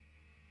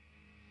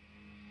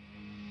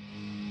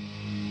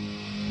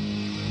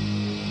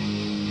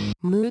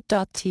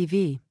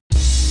Mood.tv.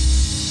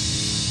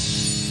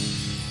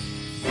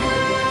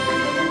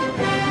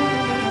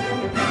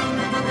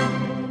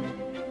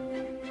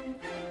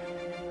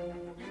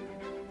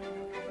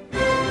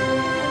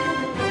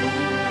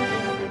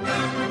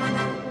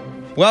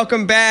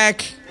 Welcome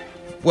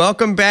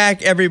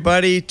back,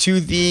 everybody, to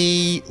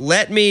the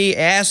Let Me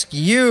Ask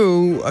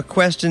You a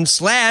Question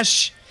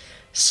slash,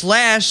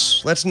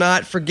 let's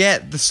not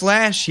forget the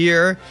slash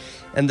here,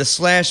 and the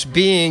slash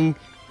being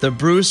the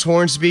Bruce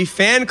Hornsby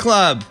Fan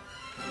Club.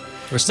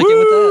 We're sticking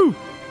with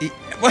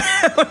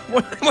that?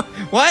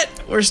 What?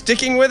 We're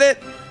sticking with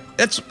it?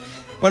 That's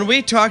when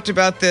we talked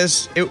about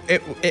this,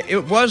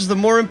 it was the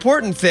more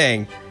important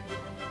thing.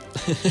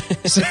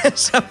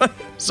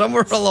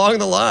 Somewhere along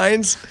the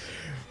lines,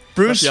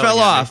 Bruce fell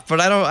off, but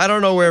I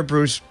don't know where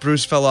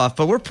Bruce fell off,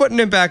 but we're putting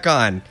him back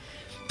on.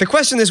 The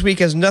question this week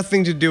has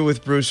nothing to do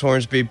with Bruce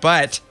Hornsby,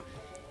 but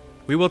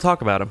we will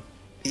talk about him.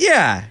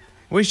 Yeah,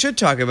 we should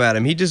talk about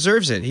him. He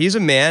deserves it. He's a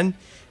man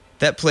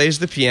that plays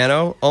the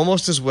piano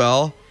almost as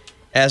well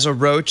as a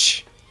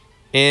roach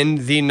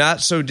in the not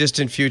so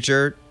distant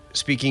future,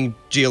 speaking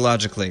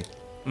geologically.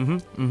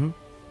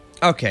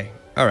 Okay,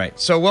 all right.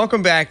 So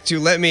welcome back to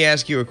Let Me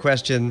Ask You a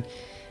Question,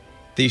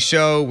 the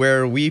show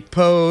where we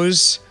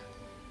pose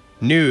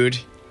nude.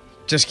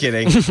 Just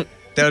kidding.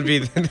 That would be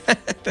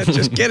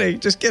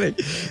just kidding.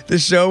 The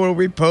show where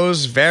we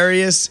pose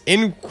various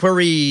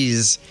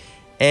inquiries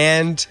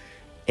and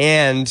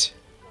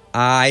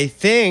I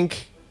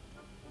think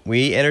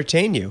we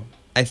entertain you.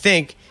 I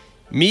think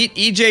meet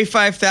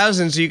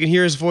EJ5000 so you can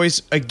hear his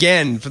voice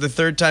again for the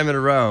third time in a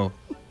row.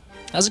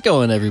 How's it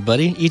going,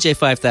 everybody?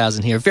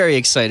 EJ5000 here. Very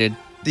excited.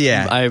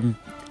 Yeah.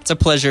 It's a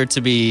pleasure to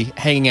be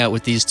hanging out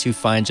with these two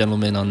fine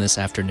gentlemen on this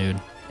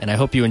afternoon. And I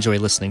hope you enjoy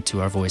listening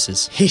to our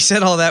voices. He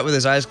said all that with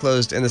his eyes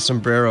closed and the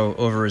sombrero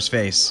over his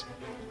face.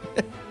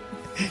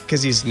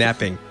 Because he's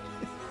napping.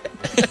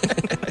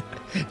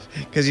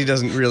 Because he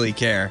doesn't really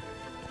care.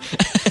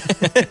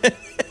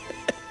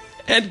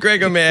 And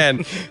Greg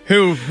O'Man,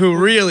 who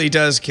really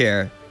does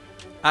care.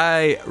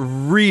 I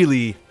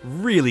really,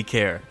 really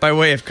care. By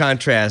way of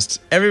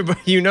contrast,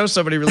 everybody,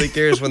 somebody really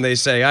cares when they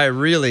say, I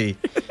really,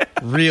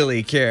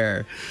 really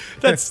care.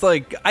 That's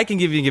like, I can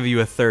give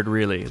you a third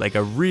really. Like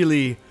a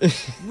really,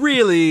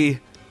 really,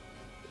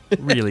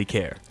 really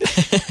care.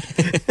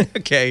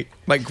 Okay,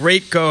 my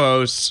great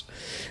co-hosts.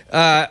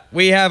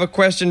 We have a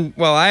question,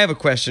 I have a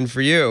question for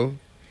you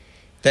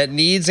that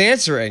needs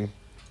answering.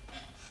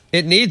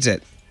 It needs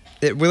it.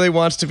 It really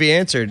wants to be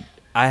answered.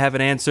 I have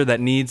an answer that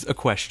needs a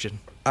question.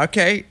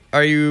 Okay,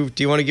 do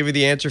you want to give me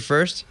the answer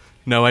first?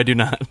 No, I do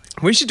not.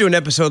 We should do an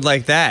episode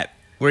like that,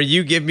 where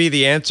you give me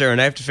the answer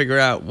and I have to figure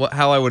out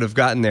how I would have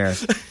gotten there.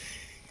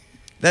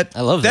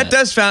 I love that.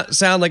 That does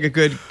sound like a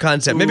good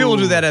concept. Maybe we'll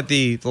do that at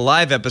the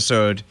live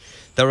episode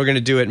that we're going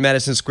to do at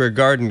Madison Square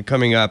Garden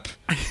coming up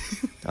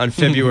on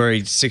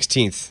February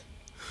 16th.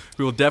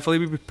 We will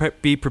definitely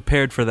be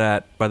prepared for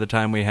that by the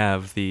time we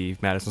have the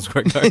Madison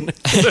Square Garden.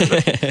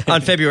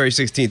 On February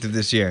 16th of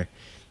this year.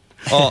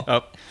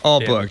 All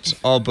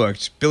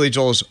booked. Billy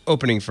Joel's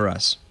opening for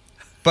us.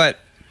 But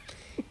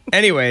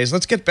anyways,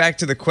 let's get back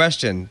to the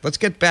question. Let's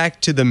get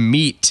back to the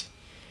meat.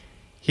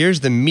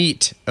 Here's the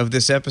meat of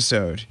this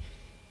episode.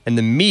 And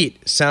the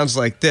meat sounds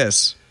like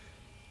this.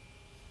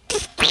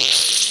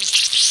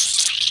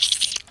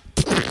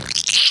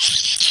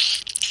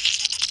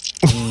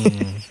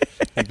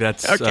 I think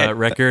that's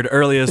record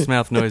earliest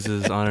mouth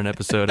noises on an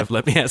episode of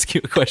Let Me Ask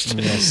You a Question.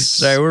 Yes.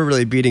 Sorry, we're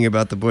really beating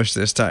about the bush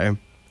this time.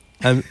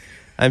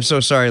 I'm so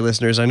sorry,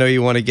 listeners. I know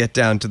you want to get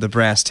down to the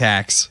brass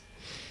tacks.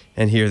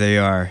 And here they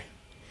are.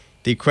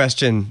 The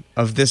question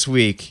of this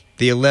week,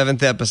 the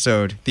 11th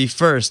episode, the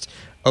first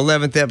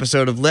 11th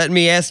episode of Let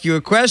Me Ask You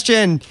a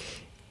Question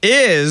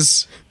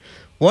is,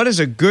 what is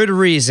a good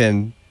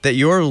reason that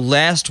your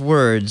last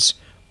words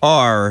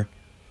are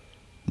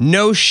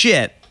no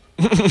shit?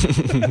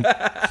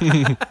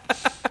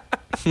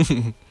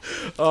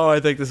 Oh, I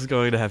think this is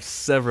going to have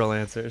several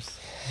answers.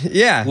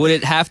 Yeah. Would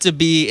it have to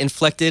be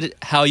inflected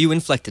how you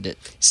inflected it?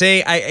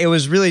 It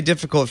was really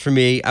difficult for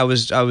me. I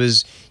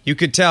was you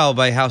could tell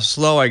by how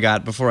slow I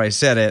got before I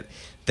said it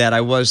that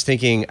I was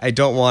thinking I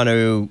don't want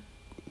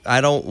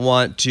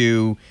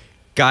to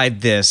guide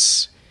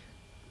this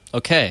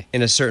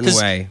in a certain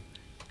way.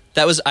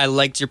 I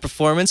liked your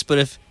performance, but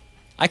if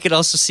I could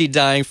also see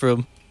dying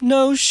from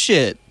no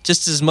shit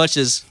just as much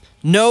as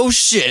no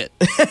shit.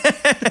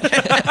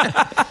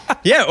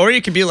 Yeah, or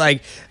you could be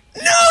like,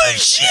 no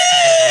shit.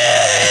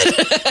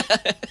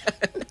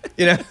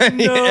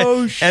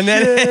 No shit. And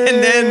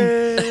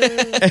then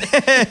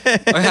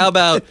Or how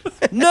about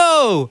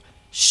no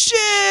shit?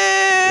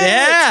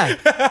 Yeah.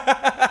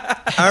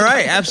 All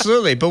right,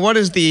 absolutely. But what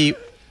is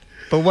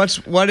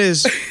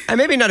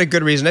maybe not a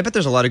good reason. I bet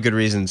there's a lot of good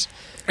reasons.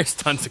 There's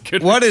tons of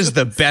good What reasons. is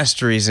the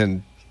best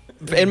reason?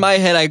 In my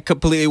head, I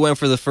completely went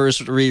for the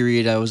first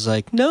reread. I was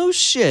like, no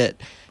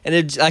shit. And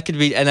the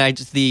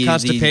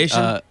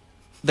Constipation?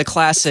 The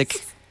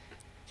classic,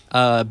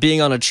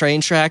 being on a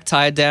train track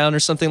tied down or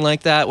something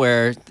like that,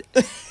 where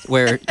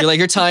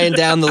you're tying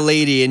down the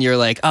lady and you're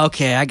like,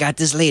 okay, I got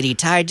this lady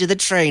tied to the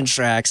train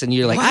tracks, and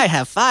you're like, I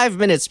have 5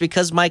 minutes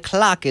because my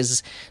clock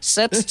is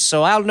set,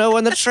 so I'll know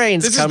when the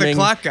train's This coming. is the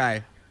clock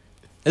guy.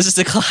 This is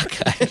the clock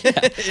guy.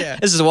 Yeah. Yeah.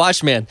 This is a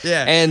watchman.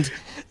 Yeah. And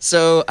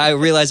so I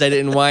realized I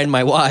didn't wind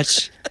my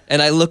watch,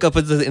 and I look up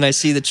and I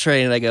see the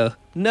train, and I go,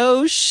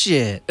 no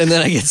shit. And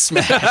then I get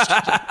smashed.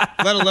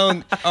 Let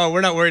alone,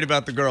 we're not worried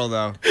about the girl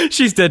though.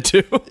 She's dead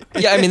too.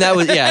 Yeah, I mean that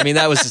was yeah.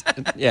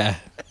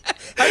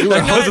 We were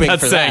hoping about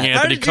for saying that. it. How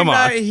Anthony, did come you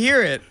not on.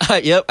 hear it?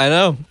 Yep, I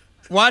know.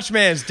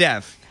 Watchman's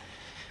deaf.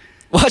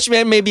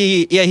 Watchman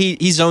maybe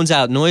he zones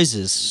out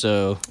noises,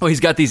 so Oh, he's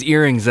got these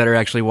earrings that are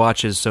actually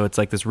watches, so it's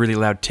like this really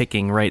loud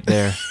ticking right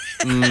there.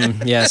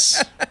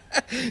 yes.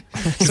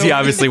 So he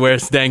obviously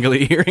wears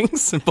dangly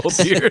earrings in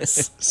both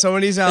ears. So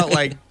when he's out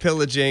like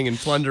pillaging and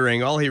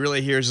plundering, all he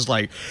really hears is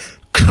like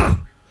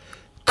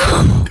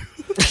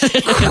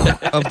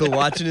of the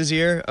watch in his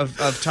ear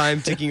of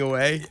time ticking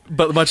away.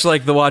 But much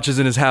like the watches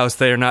in his house,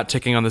 they are not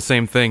ticking on the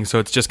same thing, so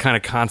it's just kind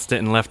of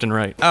constant and left and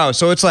right. Oh,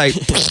 so it's like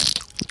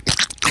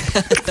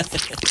Damn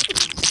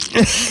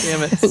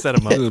it. Set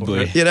him up. Oh, for boy.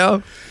 it. you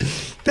know,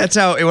 that's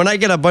how when I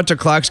get a bunch of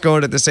clocks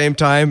going at the same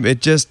time,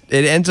 it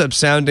ends up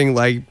sounding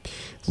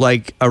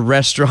like a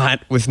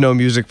restaurant with no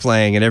music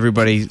playing and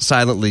everybody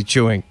silently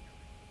chewing.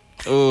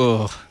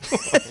 Oh.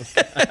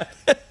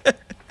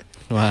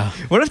 Wow.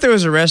 What if there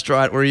was a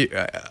restaurant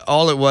where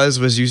all it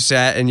was you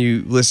sat and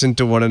you listened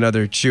to one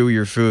another chew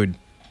your food?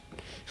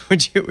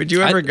 Would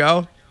you ever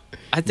go?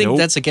 I think Nope.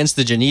 that's against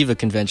the Geneva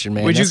Convention,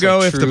 man. Would you That's go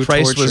like if the true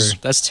price torture. was-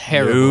 That's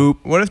terrible. Nope.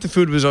 What if the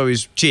food was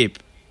always cheap?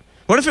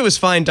 What if it was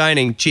fine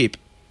dining cheap?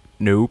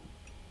 Nope.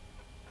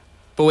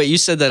 But wait, you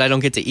said that I don't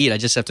get to eat. I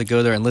just have to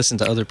go there and listen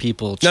to other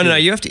people. No, chew.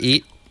 you have to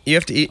eat. You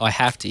have to eat. Oh, I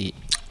have to eat.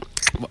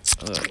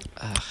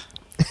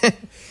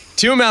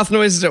 Two mouth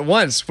noises at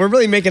once. We're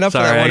really making up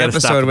Sorry, for that I one gotta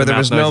stop episode with where the there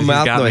was no noises.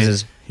 mouth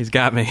noises. He's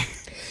got me.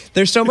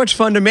 They're so much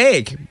fun to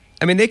make.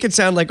 I mean, they could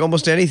sound like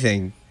almost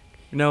anything.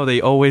 No,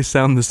 they always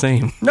sound the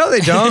same. No,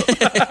 they don't.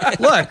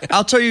 Look,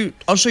 I'll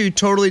show you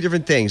totally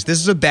different things. This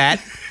is a bat.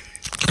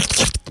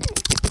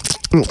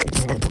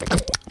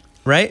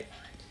 Right?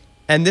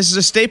 And this is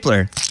a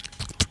stapler.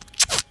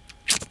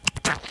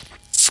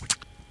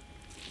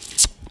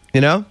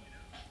 You know?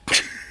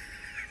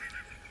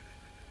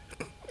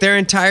 They're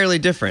entirely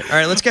different. All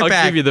right, let's get I'll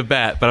back. give you the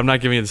bat, but I'm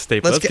not giving you the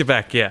staple. Let's Let's get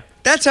back, yeah.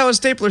 That's how a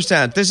stapler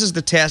sounds. This is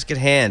the task at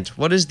hand.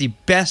 What is the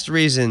best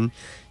reason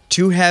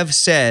to have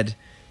said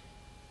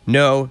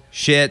no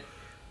shit?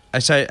 I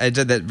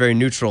did that very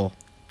neutral.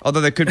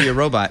 Although there could be a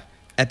robot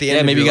at the end. Yeah,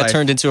 of maybe your you got life.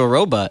 turned into a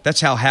robot.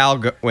 That's how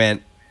Hal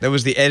went. That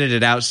was the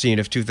edited out scene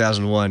of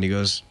 2001. He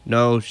goes,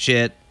 no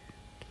shit.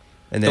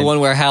 And then The one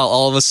where Hal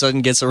all of a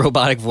sudden gets a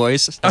robotic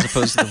voice as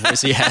opposed to the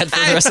voice he had for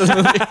the rest of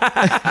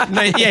the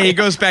movie. yeah, he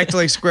goes back to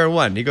like square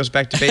one. He goes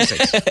back to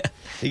basics.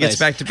 He gets Nice.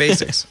 back to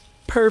basics.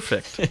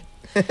 Perfect.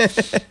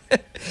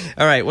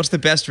 All right, what's the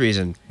best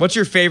reason? What's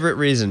your favorite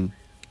reason?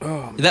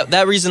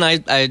 That reason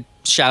I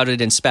shouted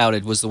and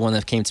spouted was the one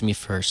that came to me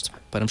first.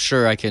 But I'm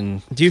sure I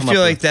can. Do you come feel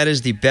up like with- that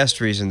is the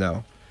best reason,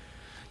 though?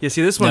 Yeah,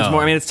 see, this one's No.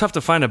 more. I mean, it's tough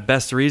to find a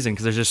best reason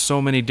because there's just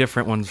so many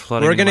different ones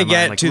flooding. We're going gonna to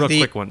get like to real the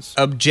quick ones.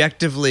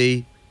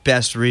 objectively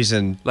best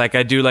reason. Like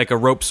I do like a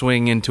rope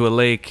swing into a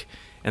lake,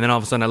 and then all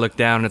of a sudden I look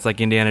down and it's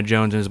like Indiana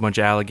Jones and there's a bunch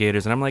of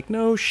alligators, and I'm like,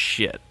 no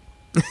shit.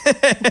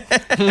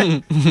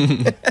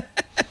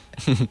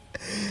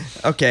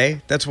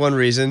 Okay, that's one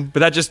reason. But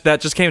that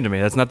just came to me.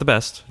 That's not the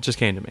best. It just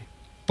came to me.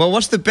 But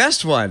what's the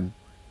best one?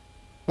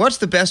 What's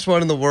the best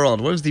one in the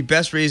world? What is the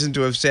best reason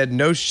to have said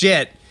no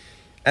shit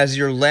as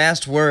your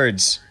last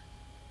words?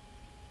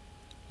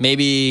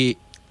 Maybe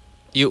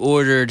you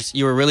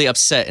were really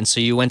upset, and so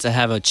you went to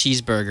have a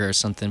cheeseburger or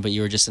something, but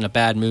you were just in a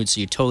bad mood, so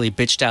you totally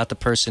bitched out the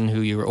person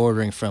who you were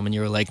ordering from, and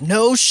you were like,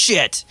 no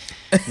shit!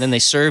 And then they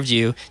served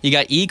you. You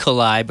got E.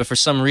 coli, but for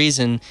some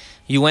reason,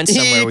 you went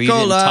somewhere where you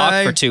didn't talk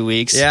coli. for 2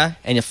 weeks, Yeah.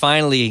 and it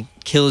finally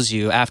kills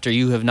you after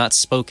you have not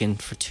spoken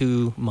for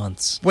 2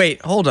 months. Wait,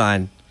 hold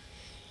on.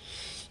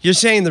 You're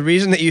saying the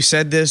reason that you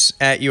said this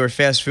at your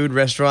fast food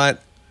restaurant,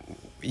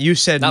 you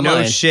said Not no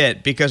mine.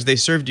 shit because they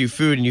served you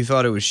food and you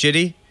thought it was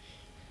shitty?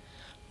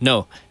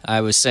 No,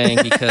 I was saying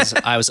because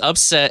I was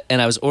upset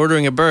and I was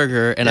ordering a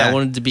burger, and Yeah. I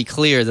wanted to be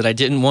clear that I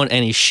didn't want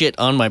any shit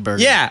on my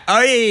burger. Yeah.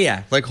 Oh,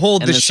 yeah. Like,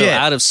 hold And the then shit. so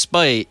out of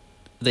spite,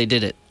 they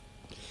did it.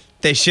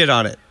 They shit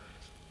on it.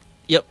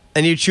 Yep.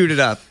 And you chewed it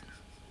up.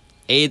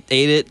 Ate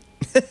it.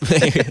 Right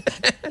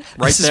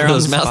This is there where on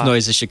those the mouth spot.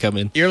 noises should come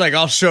in. You're like,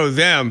 I'll show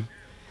them.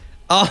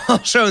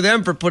 I'll show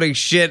them for putting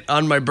shit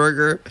on my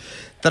burger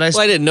that I...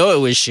 Well, I didn't know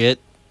it was shit.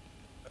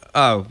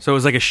 Oh. So it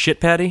was like a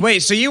shit patty. Wait,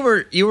 so you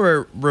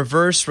were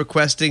reverse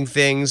requesting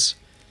things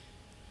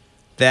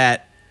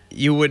that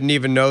you wouldn't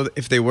even know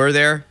if they were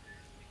there?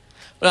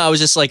 Well, I was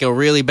just like a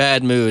really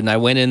bad mood, and I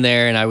went in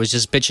there and I was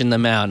just bitching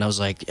them out, and I was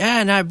like, yeah,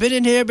 and I've been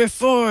in here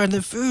before, and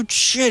the food's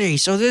shitty,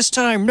 so this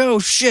time, no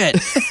shit.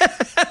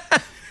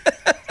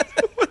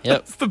 Yep.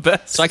 It's the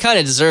best. So I kind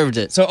of deserved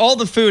it. So all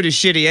the food is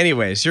shitty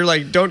anyways. You're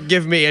like, don't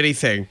give me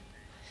anything.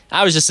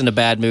 I was just in a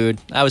bad mood.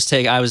 It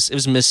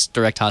was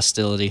misdirect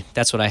hostility.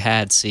 That's what I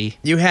had, see?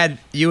 You had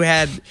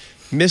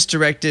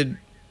misdirected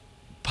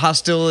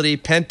hostility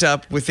pent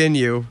up within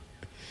you.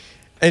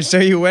 And so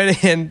you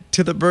went in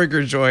to the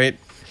burger joint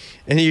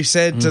and you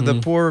said to the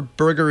poor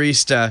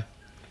burgerista,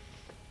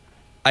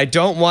 I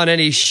don't want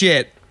any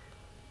shit.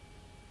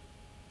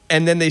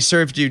 And then they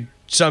served you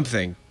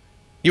something.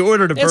 You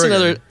ordered a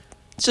burger.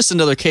 It's just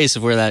another case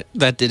of where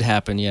that did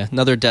happen, yeah.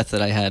 Another death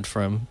that I had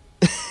from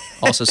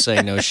also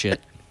saying no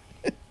shit.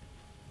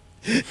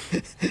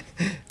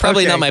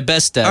 Probably Okay. not my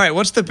best death. All right,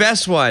 what's the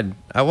best one?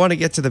 I want to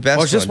get to the best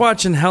I was just one.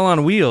 watching Hell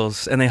on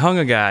Wheels, and they hung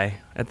a guy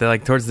at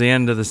towards the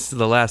end of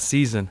the last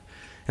season,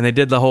 and they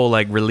did the whole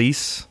like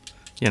release,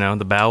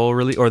 the bowel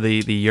release or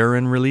the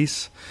urine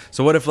release.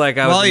 So what if like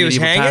I While was he in was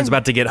medieval hanging? times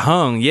about to get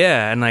hung,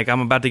 yeah, and like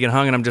I'm about to get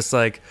hung, and I'm just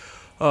like,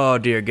 oh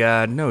dear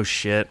God, no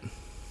shit.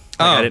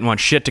 Like, I didn't want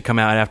shit to come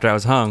out after I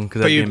was hung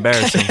because that'd be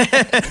embarrassing.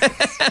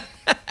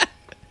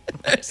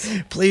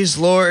 Please,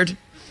 Lord.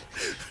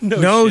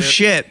 No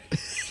shit.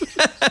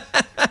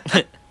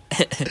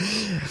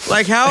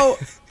 Like how?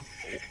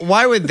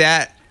 Why would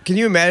that? Can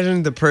you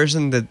imagine the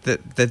person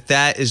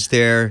that is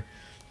their?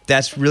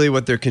 That's really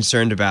what they're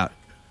concerned about.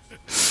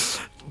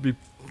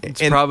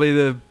 It's probably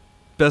the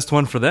best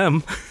one for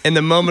them. In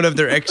the moment of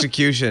their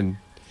execution,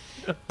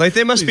 like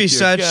they must be Dear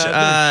such.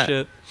 God, no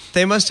shit.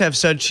 They must have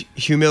such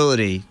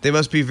humility. They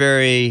must be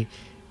very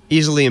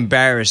easily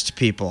embarrassed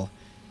people.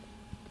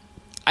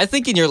 I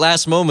think in your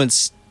last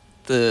moments,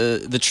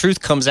 the truth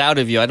comes out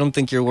of you. I don't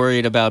think you're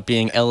worried about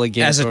being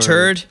elegant. As a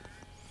turd,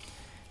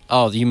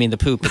 Oh, you mean the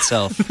poop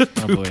itself?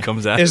 Oh boy.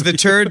 Comes out. is the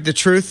turd the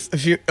truth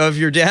of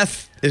your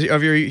death,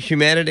 of your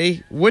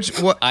humanity? What?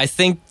 I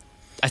think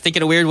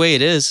in a weird way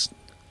it is.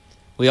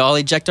 We all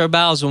eject our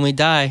bowels when we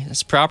die.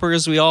 As proper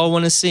as we all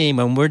want to seem,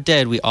 when we're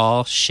dead, we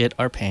all shit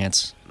our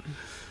pants.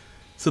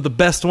 So the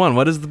best one.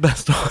 What is the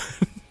best one?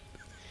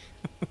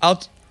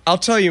 I'll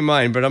tell you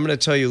mine, but I'm going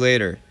to tell you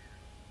later.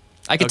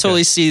 I could Okay.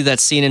 totally see that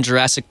scene in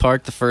Jurassic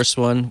Park, the first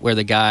one, where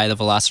the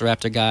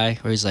Velociraptor guy,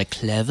 where he's like,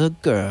 clever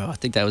girl. I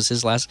think that was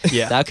his last.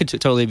 Yeah. That could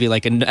totally be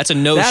like, that's a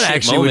no shit That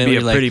actually moment would be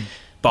where a you're pretty like,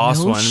 boss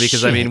no one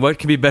because I shit. mean, what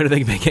could be better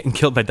than getting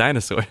killed by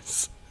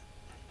dinosaurs?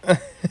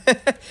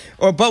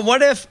 But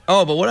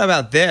what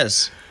about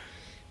this?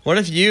 What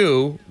if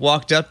you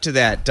walked up to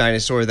that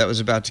dinosaur that was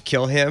about to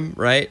kill him,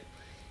 right?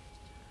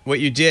 What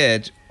you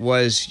did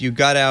was you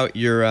got out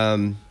your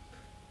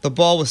the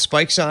ball with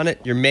spikes on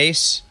it, your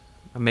mace.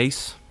 A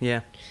mace?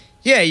 Yeah.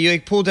 Yeah, you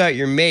like pulled out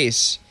your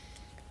mace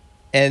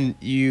and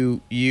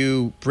you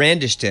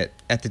brandished it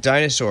at the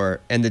dinosaur,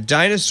 and the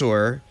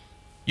dinosaur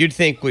you'd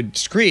think would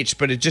screech,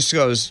 but it just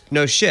goes,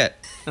 no shit.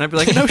 And I'd be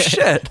like, no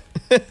shit.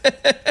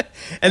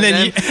 And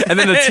then And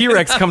then the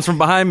T-Rex comes from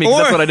behind me 'cause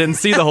that's Or- what I didn't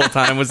see the whole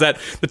time was that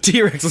the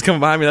T-Rex was coming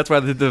behind me. That's why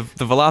the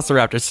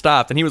Velociraptor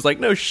stopped. And he was like,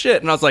 no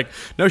shit. And I was like,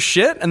 no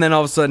shit? And then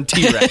all of a sudden,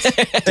 T-Rex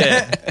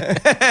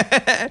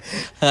dead.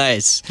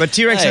 nice. But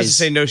T-Rex has to Nice.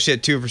 say no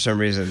shit too for some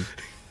reason.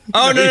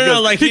 Oh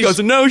no! Like he he's-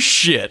 goes, no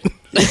shit.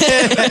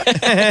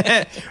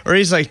 or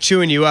he's like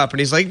chewing you up, and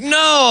he's like,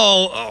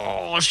 no,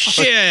 oh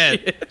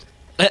shit.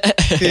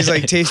 He's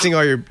like tasting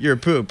all your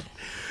poop.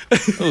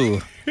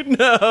 Ooh.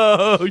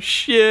 No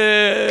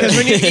shit. Because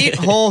when you eat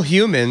whole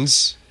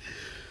humans,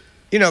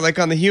 like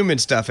on the human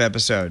stuff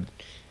episode,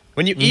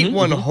 when you eat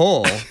one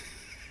whole,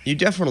 you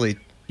get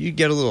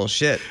a little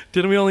shit.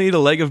 Didn't we only eat a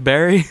leg of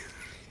Barry?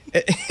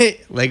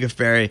 Leg of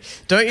Barry,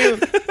 don't you?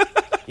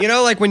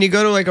 Like when you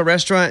go to like a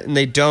restaurant and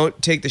they don't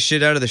take the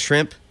shit out of the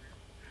shrimp.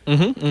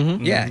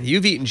 Yeah,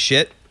 you've eaten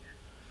shit.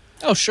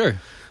 Oh, sure.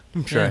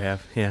 I'm sure I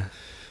have. Yeah.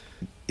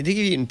 You think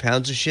you've eaten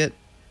pounds of shit?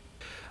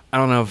 I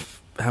don't know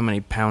how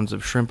many pounds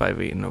of shrimp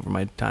I've eaten over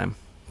my time,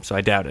 so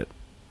I doubt it.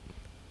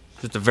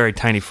 Just a very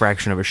tiny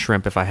fraction of a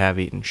shrimp if I have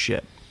eaten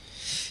shit.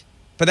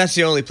 But that's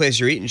the only place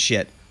you're eating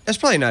shit. That's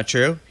probably not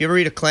true. You ever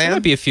eat a There clam?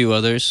 might be a few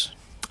others.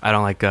 I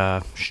don't like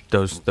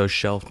those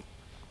shell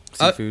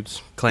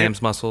seafoods,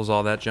 clams, mussels,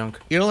 all that junk.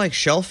 You don't like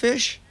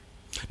shellfish?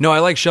 No, I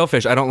like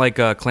shellfish. I don't like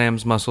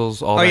clams,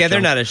 mussels, all that Oh yeah, they're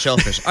junk. not a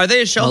shellfish. Are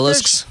they a shellfish?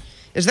 Mollusks.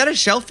 Is that a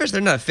shellfish?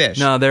 They're not a fish.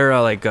 No, they're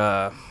like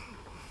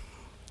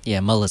Yeah,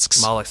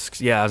 mollusks.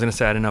 mollusks. Yeah, I was going to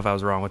say, I didn't know if I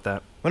was wrong with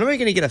that. When am I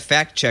going to get a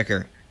fact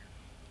checker?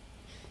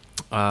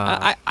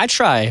 I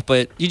try,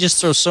 but you just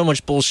throw so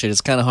much bullshit,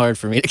 it's kind of hard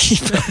for me to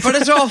keep up. But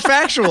it's all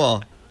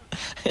factual.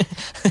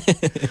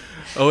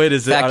 Oh, wait,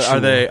 is it? Are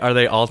Factual.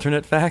 they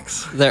alternate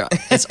facts?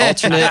 It's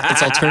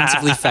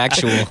alternatively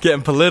factual.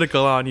 Getting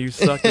political on you,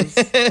 suckers.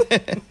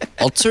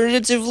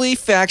 Alternatively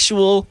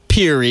factual,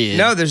 period.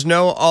 No,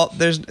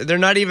 they're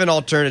not even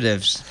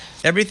alternatives.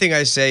 Everything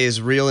I say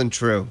is real and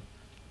true.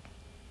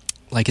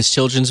 Like his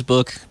children's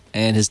book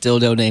and his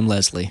dildo named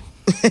Leslie.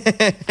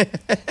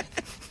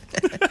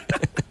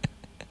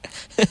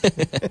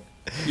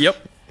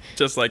 Yep,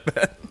 just like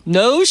that.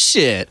 No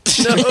shit.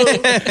 No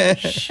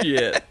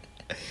shit.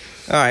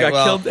 All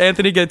right,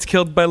 Anthony gets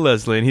killed by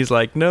Leslie, and he's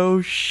like,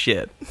 no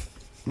shit.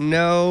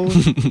 no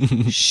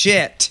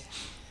shit.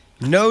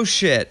 No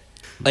shit.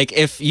 Like,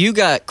 if you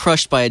got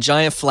crushed by a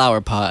giant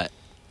flower pot,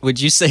 would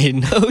you say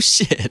no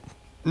shit?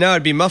 No,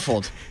 it'd be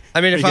muffled.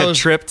 I mean, if You I got was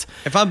tripped,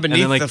 if I'm and beneath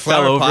then like the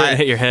fell flower over pot, and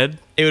hit your head.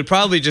 it would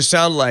probably just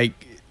sound like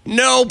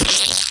no.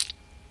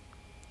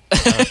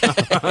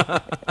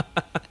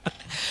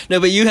 No,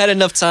 but you had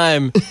enough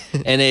time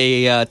in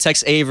a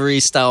Tex Avery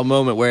style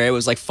moment where it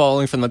was like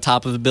falling from the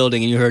top of the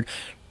building, and you heard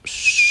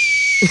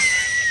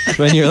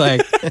when you're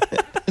like,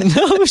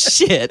 no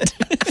shit.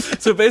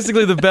 So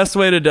basically, the best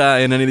way to die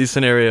in any of these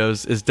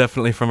scenarios is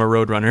definitely from a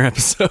Roadrunner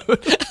episode.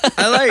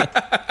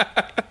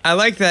 I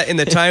like that in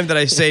the time that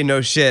I say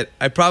no shit,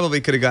 I probably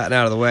could have gotten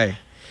out of the way.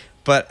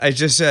 But I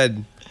just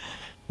said,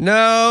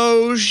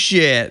 no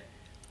shit.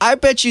 I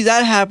bet you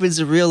that happens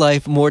in real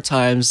life more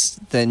times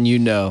than you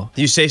know.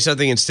 You say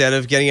something instead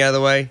of getting out of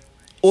the way?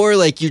 Or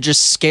like you're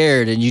just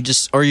scared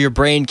and or your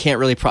brain can't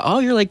really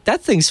you're like, that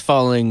thing's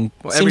falling.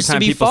 Well, every seems time to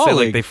be people falling.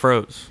 say like they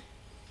froze.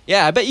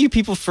 Yeah, I bet you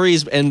people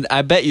freeze, and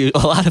I bet you a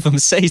lot of them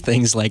say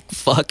things like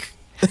fuck,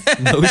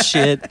 no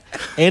shit,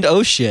 and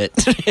oh shit.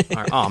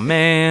 Or, oh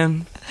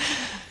man.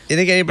 You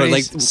think anybody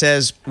like,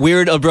 says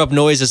Weird abrupt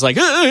noises like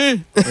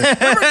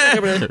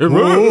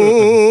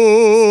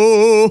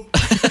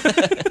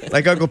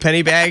like Uncle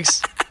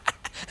Pennybags?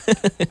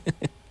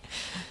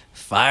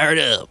 fired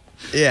up.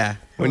 Yeah.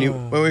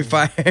 When we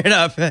fired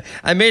up,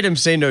 I made him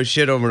say no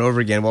shit over and over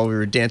again while we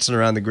were dancing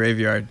around the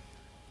graveyard.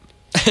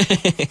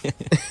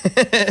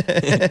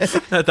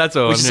 That's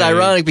what. Which is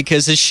ironic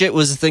because his shit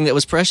was the thing that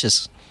was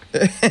precious.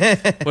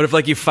 What if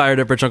like you fired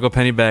up Rich Uncle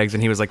Pennybags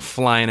and he was like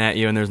flying at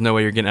you and there's no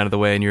way you're getting out of the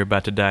way and you're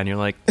about to die and you're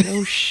like,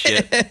 no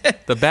shit,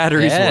 the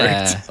batteries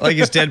worked. Like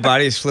his dead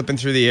body is flipping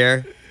through the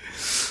air.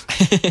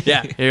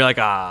 Yeah, you're like,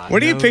 ah.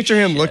 What do you no picture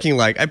him shit. looking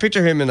like? I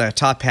picture him in a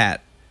top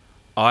hat.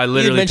 Oh, I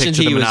literally mentioned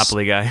pictured the he was-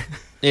 Monopoly guy.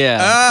 Yeah,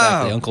 Oh.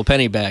 exactly. Uncle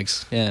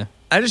Pennybags. Yeah.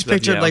 I just Yeah,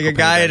 pictured like a Uncle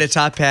guy in a Pennybags.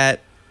 top hat.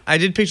 I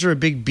did picture a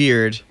big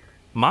beard.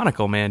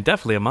 Monocle, man,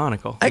 definitely a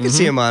monocle. I could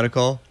see a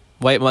monocle.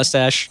 White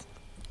mustache,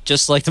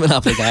 just like the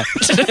Monopoly guy.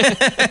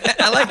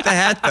 I like the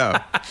hat though.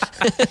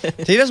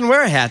 He doesn't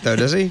wear a hat though,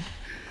 does he?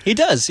 He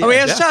does. Oh, he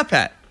yeah. has a top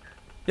hat.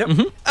 Yep.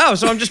 Oh,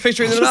 so I'm just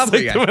picturing the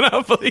Monopoly Like guy. the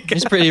Monopoly guy.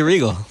 He's pretty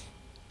regal.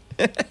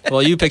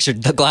 Well, you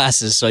pictured the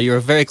glasses, so you were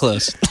very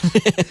close.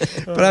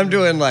 But I'm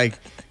doing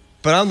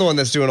but I'm the one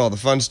that's doing all the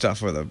fun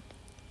stuff with him.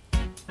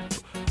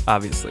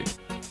 Obviously.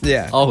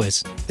 Yeah.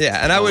 Always.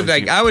 Yeah, and I would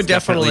Always you. I would It's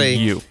definitely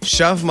definitely you.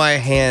 shove my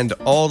hand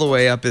all the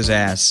way up his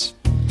ass.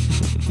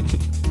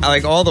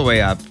 All the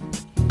way up.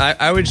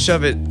 I would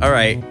shove it. All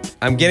right,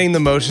 I'm getting the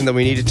motion that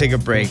we need to take a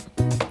break.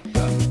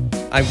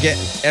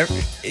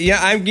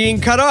 I'm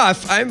being cut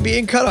off. I'm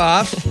being cut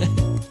off.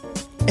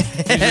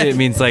 Usually it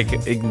means like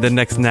the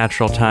next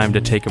natural time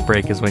to take a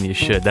break is when you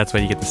should. That's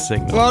when you get the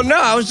signal. Well, no,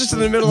 I was just in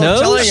the middle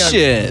No of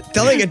shit.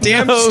 telling a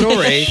damn No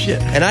story,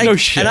 shit. and I No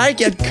shit. and I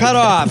get cut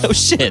off. Oh,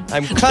 shit.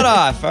 I'm cut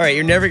off. All right,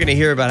 you're never gonna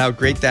hear about how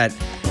great that.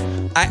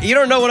 You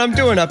don't know what I'm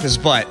doing up his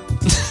butt,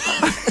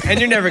 and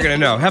you're never gonna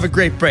know. Have a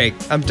great break.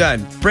 I'm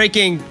done.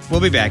 Breaking.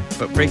 We'll be back,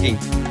 but breaking.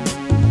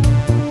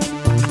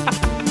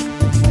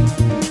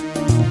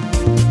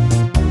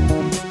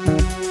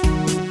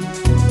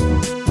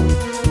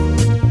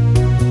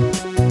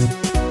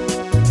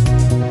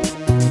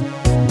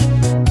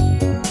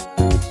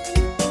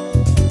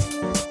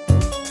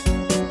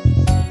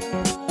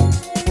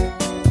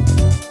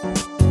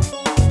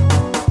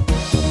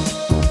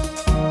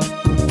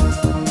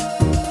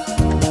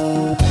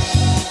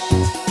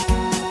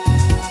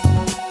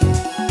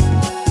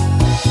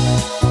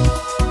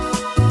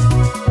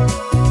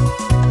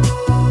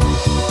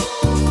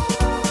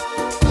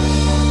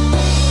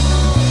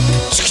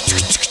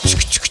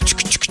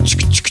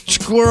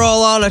 We're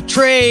all on a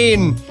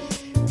train.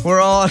 We're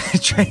all on a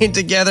train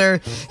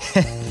together.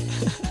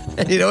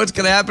 And you know what's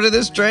gonna happen to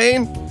this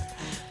train?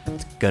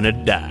 Gonna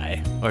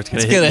die. Or it's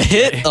gonna, It's gonna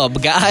hit a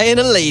guy and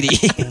a lady.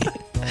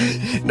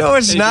 No,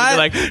 it's not.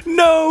 Like,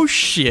 no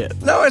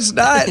shit. No, it's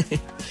not.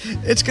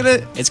 It's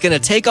gonna. It's gonna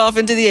take off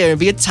into the air and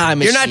be a time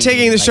machine. You're not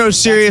taking the show Back to the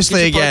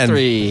seriously Future Part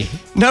again.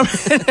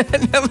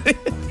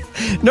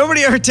 3.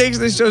 Nobody ever takes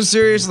this show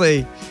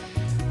seriously.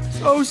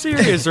 So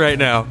serious right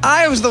now.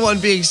 I was the one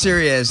being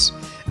serious.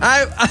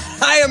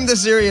 I am the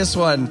serious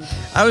one.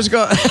 I was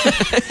going.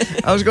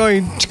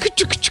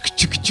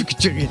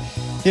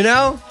 You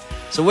know.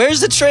 So where's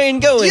the train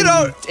going? You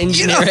don't.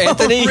 Engineer you don't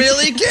Anthony.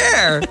 really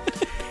care.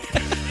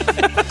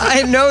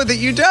 I know that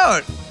you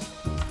don't.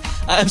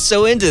 I'm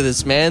so into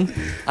this, man.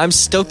 I'm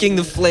stoking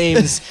the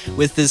flames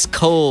with this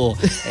coal,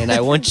 and I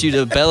want you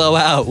to bellow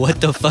out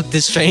what the fuck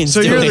this train's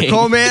So doing. you're the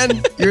coal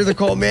man. You're the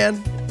coal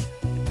man.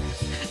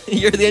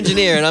 You're the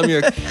engineer, and I'm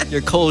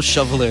your coal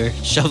shoveler,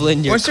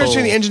 shoveling your What's the coal. difference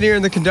between the engineer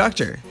and the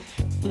conductor?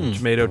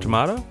 Tomato,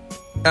 tomato?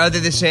 Are they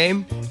the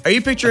same? Are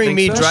you picturing think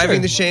me so.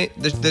 driving Sure.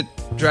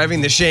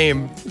 driving the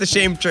shame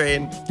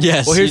train?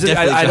 Yes. Well, here's you the,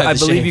 definitely drive I the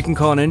believe shame. you can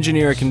call an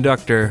engineer a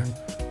conductor,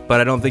 but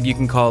I don't think you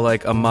can call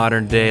like a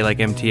modern day like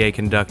MTA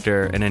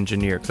conductor an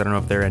engineer because I don't know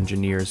if they're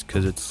engineers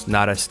because it's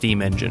not a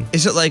steam engine.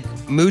 Is it like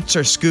moots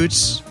or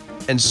scoots,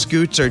 and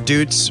scoots are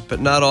doots, but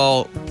not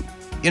all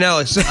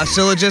a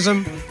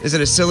syllogism? Is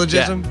it a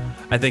syllogism? Yeah,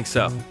 I think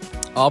so.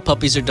 All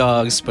puppies are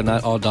dogs, but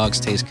not all dogs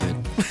taste good.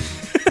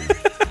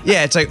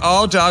 Yeah, it's like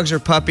all dogs are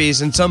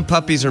puppies and some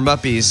puppies are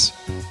muppies.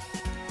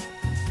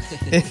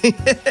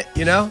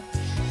 You know?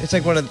 It's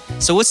like one of...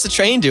 So what's the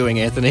train doing,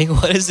 Anthony?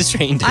 What is the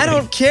train doing? I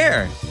don't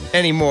care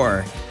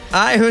anymore.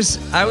 I was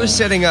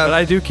setting up... But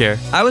I do care.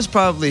 I was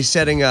probably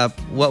setting up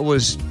what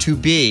was to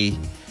be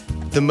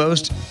the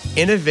most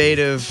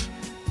innovative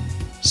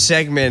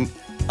segment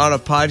on a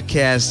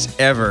podcast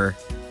ever.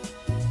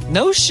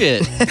 No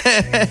shit.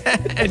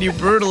 And you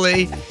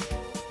brutally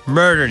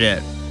murdered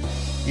it.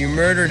 You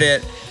murdered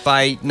it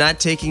by not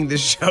taking the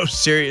show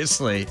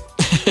seriously.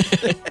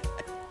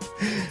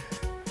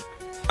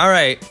 All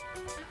right.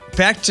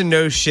 Back to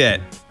no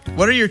shit.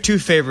 What are your two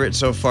favorites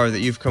so far that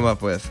you've come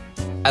up with?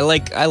 I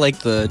like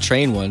the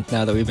train one.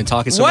 Now that we've been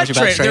talking so What much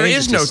about train? trains, There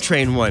is it's no just-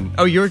 train one.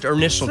 Oh, your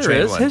initial There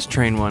train is one. his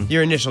train one.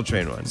 Your initial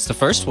train one. It's the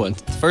first one.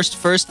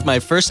 My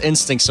first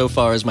instinct so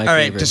far is my All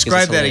right, favorite. 'cause it's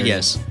describe that again.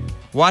 hilarious.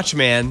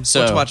 Watchman.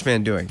 So- What's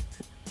Watchman doing?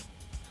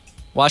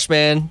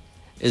 Watchman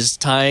is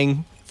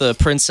tying the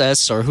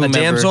princess or whomever,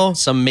 damsel?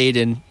 some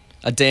maiden,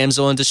 a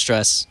damsel in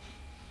distress,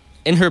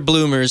 in her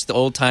bloomers, the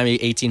old-timey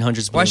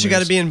 1800s bloomers. Why she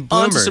gotta be in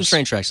Onto bloomers? some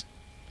train tracks.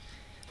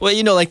 Well,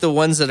 like the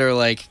ones that are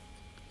like,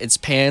 it's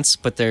pants,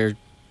 but they're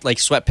like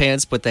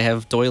sweatpants, but they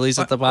have doilies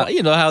at the bottom.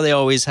 You know how they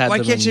always had Why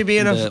them can't she be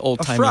in the a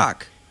old-timey.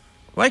 frock?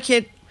 Why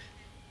can't...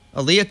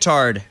 A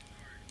leotard.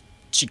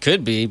 She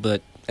could be,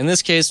 but in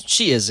this case,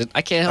 she isn't.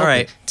 I can't help All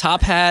right. it.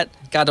 Top hat,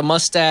 got a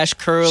mustache,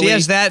 curly. She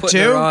has that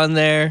putting too? her on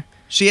there.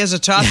 She has a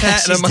top Yeah,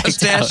 hat and a she's decked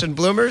mustache out. and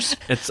bloomers?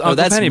 It's Oh, Uncle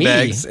that's me.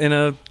 Pennybags in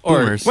a Or-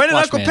 boomers. When did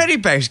Watchman. Uncle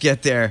Pennybags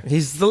get there?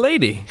 He's the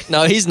lady.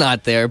 No, he's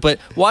not there. But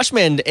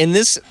Watchman, in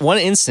this one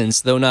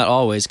instance, though not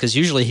always, because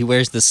usually he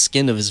wears the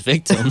skin of his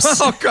victims.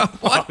 Oh, God.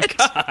 What?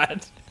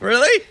 God.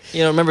 Really?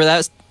 Remember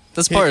that's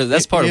part of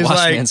He's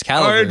Watchman's like,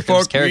 caliber. "Alright, of his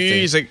fuck me." character.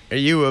 He's like, are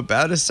you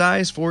about a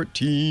size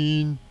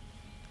 14?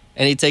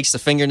 And he takes the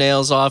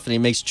fingernails off and he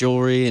makes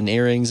jewelry and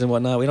earrings and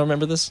whatnot. We don't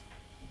remember this?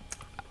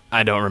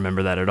 I don't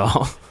remember that at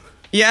all.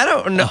 Yeah, I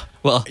don't know.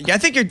 Well, I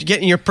think you're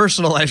getting your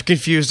personal life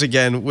confused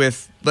again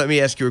with Let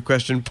Me Ask You a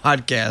Question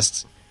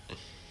podcast.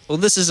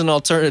 this is an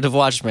alternative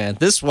Watchman.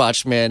 This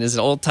Watchman is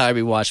an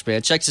old-timey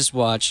Watchman. Checks his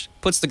watch,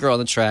 puts the girl on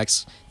the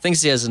tracks,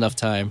 thinks he has enough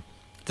time.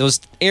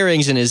 Those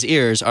earrings in his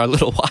ears are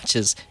little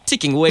watches,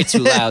 ticking way too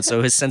loud,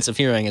 so his sense of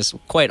hearing is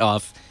quite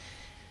off.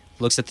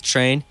 Looks at the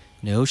train.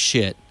 No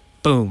shit.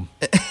 Boom.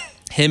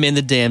 Him and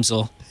the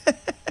damsel.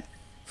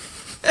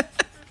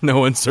 No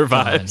one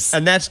survives.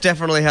 And that's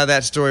definitely how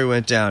that story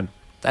went down.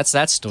 That's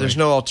that story. There's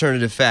no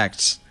alternative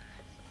facts.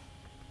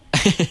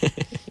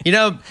 You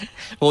know,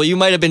 Well, you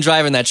might have been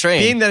driving that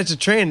train. being that it's a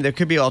train, there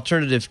could be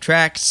alternative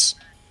tracks,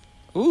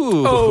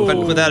 Ooh.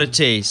 but without a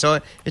T. So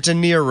it's a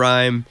near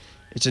rhyme.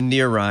 It's a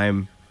near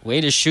rhyme.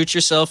 Way to shoot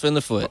yourself in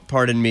the foot.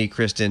 Pardon me,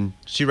 Kristen.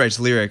 She writes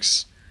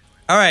lyrics.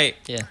 All right.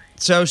 Yeah.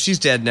 So she's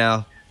dead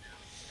now.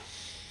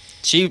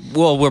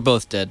 We're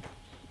both dead.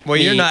 Well,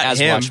 Me you're not as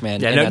him.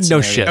 Watchman. Yeah, in no- that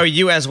no scenario. shit. Oh,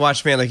 you as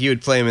Watchman, like you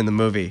would play him in the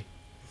movie.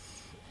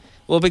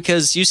 Well,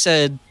 because you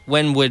said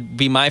when would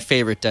be my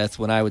favorite death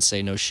when I would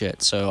say no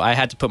shit. So I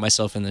had to put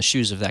myself in the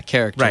shoes of that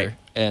character. Right.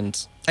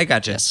 And I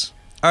got you. yes,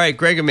 All right,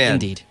 Greg Man.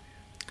 indeed.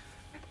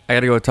 I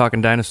gotta go with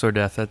Talking Dinosaur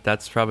Death.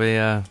 That's probably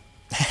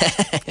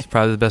it's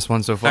probably the best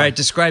one so far. All right,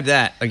 describe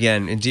that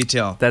again in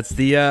detail. That's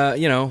the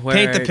where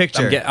Paint the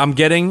picture.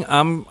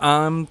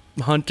 I'm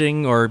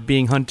hunting or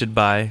being hunted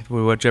by,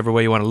 whichever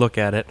way you want to look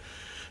at it,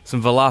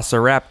 some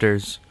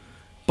velociraptors.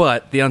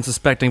 But the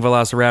unsuspecting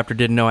velociraptor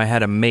didn't know I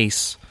had a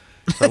mace.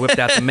 So I whipped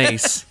out the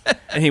mace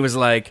and he was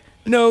like,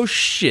 "No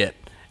shit."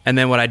 And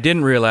then what I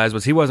didn't realize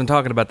was he wasn't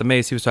talking about the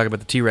mace, he was talking about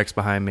the T-Rex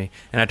behind me.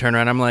 And I turned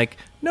around and I'm like,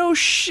 "No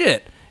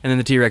shit." And then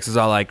the T-Rex is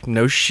all like,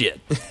 "No shit."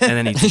 And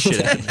then he eats the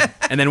shit out of me.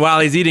 And then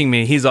while he's eating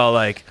me, he's all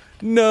like,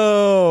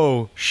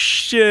 "No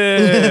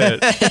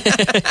shit."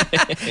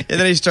 And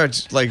then he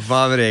starts like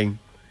vomiting.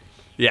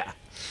 Yeah.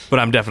 But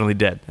I'm definitely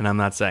dead, and I'm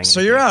not saying So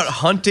anything. you're out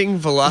hunting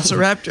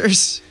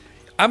velociraptors?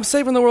 I'm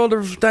saving the world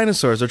of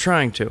dinosaurs, or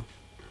trying to.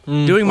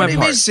 Doing What my do you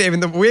mean part. saving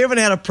them? We haven't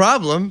had a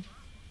problem.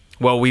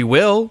 Well, we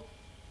will.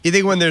 You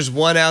think when there's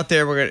one out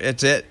there,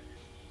 it's it?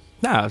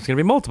 No, it's going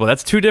to be multiple.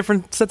 That's two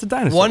different sets of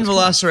dinosaurs. One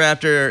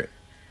velociraptor.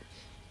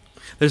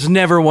 There's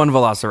never one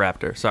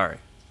velociraptor. Sorry.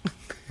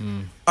 All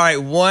right,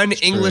 one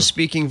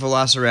English-speaking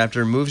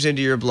velociraptor moves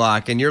into your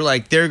block, and you're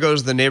like, "There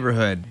goes the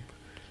neighborhood."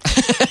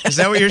 Is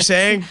that what you're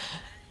saying?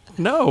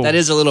 No. That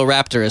is a little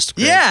raptorist.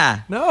 Greg.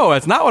 Yeah. No,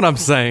 that's not what I'm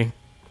saying.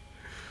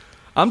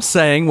 I'm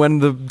saying when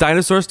the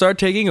dinosaurs start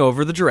taking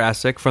over the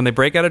Jurassic, from they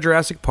break out of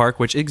Jurassic Park,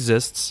 which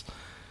exists,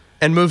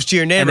 And moves to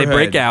your and neighborhood. they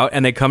break out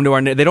and they come to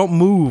our... They don't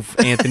move,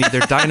 Anthony.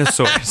 They're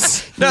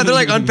dinosaurs. No, they're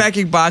like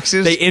unpacking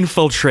boxes. They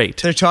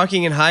infiltrate. They're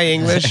talking in high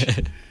English.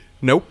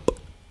 Nope.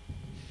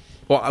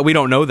 Well, we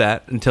don't know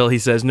that until he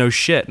says no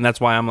shit, and that's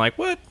why I'm like,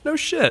 what? No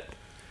shit.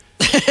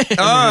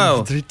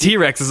 Oh. The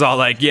T-Rex is all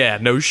like, yeah,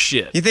 no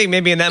shit. You think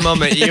maybe in that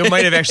moment you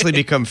might have actually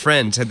become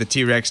friends had the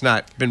T-Rex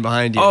not been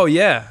behind you? Oh,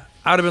 yeah.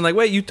 I would have been like,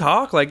 wait, you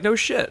talk? Like, no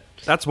shit.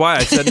 That's why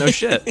I said no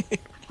shit.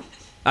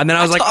 And then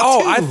I was like,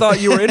 thought I too."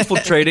 thought you were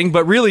infiltrating,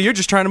 but really you're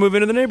just trying to move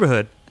into the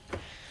neighborhood.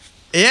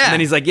 Yeah. And then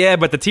he's like, yeah,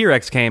 but the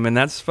T-Rex came, and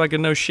that's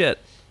fucking no shit.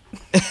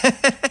 all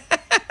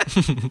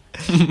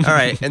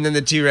right. And then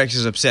the T-Rex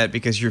is upset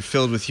because you're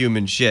filled with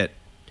human shit.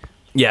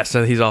 Yeah,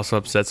 so he's also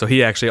upset. So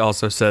he actually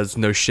also says,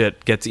 no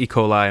shit, gets E.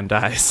 coli and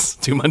dies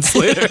 2 months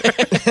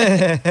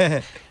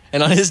later.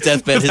 And on his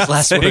deathbed, his Without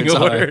last saying words a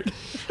are, word.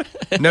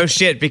 No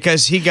shit,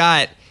 because he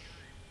got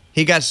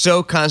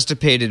so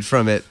constipated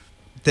from it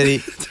that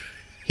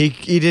he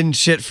didn't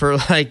shit for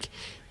like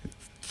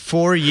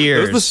 4 years.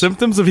 Those are the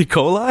symptoms of E.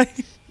 coli?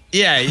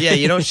 Yeah,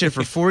 you don't shit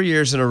for 4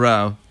 years in a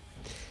row.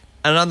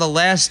 And on the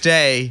last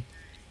day,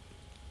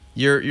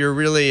 you're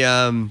really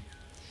what's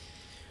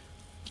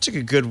like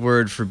a good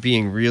word for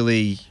being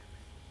really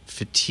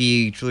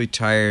fatigued, really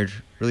tired,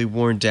 really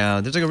worn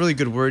down? There's like a really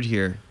good word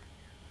here.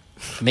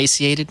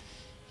 emaciated.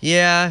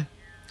 Yeah.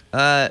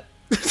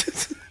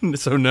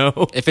 So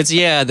no. If it's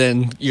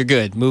then you're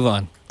good. Move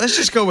on. Let's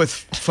just go with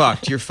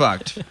fucked. You're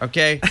fucked,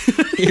 okay?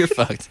 You're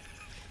fucked.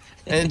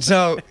 And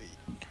so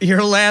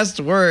your last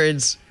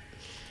words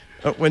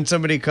when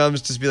somebody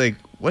comes to be like,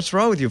 what's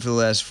wrong with you for the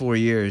last 4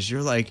 years?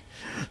 You're like,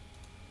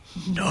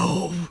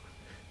 no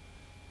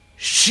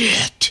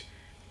shit.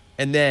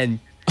 And then,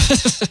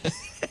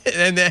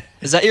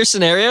 Is that your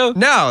scenario?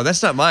 no,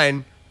 that's not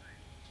mine.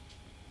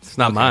 It's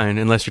not mine,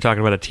 unless you're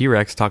talking about a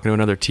T-Rex talking to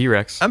another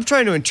T-Rex. I'm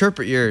trying to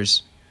interpret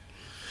yours.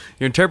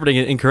 You're interpreting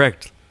it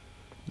incorrect.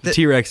 The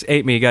T-Rex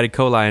ate me, got E.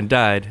 coli, and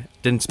died.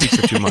 Didn't speak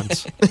for 2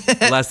 months.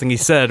 The last thing he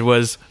said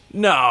was,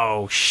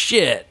 no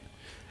shit.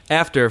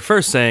 After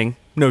first saying,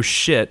 no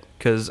shit,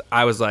 because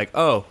I was like,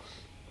 oh,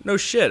 no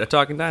shit, a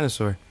talking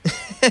dinosaur.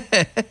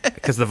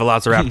 Because the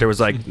Velociraptor was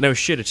like, no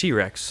shit, a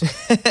T-Rex.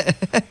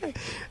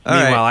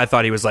 Meanwhile, I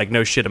thought he was like,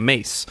 no shit, a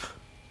mace.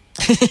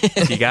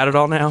 You got it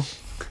all now?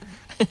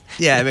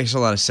 Yeah, it makes a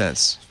lot of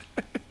sense.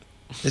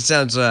 It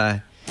sounds,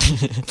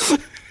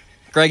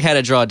 Greg had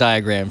to draw a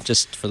diagram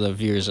just for the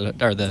viewers or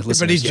the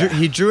listeners. but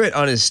he drew it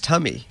on his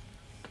tummy.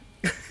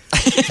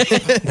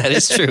 That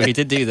is true. He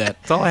did do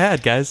that. That's all I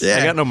had, guys. Yeah.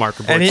 I got no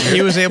marker board. And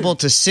he was able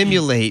to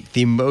simulate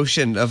the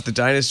motion of the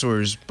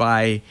dinosaurs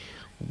by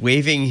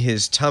waving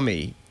his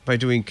tummy, by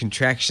doing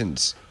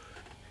contractions.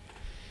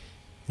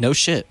 No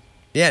shit.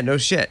 Yeah, no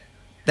shit.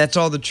 That's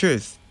all the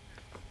truth.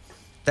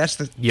 That's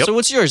the... Yep. So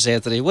what's yours,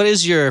 Anthony? What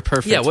is your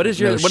perfect? Yeah, what is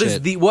your, no what is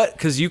shit? the, what,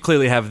 because you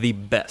clearly have the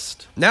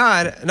best.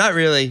 No, not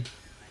really.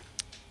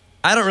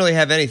 I don't really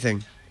have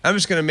anything. I'm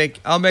just going to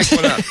I'll make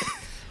one up.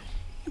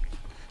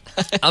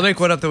 I'll make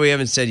one up that we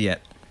haven't said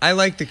yet. I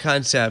like the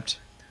concept.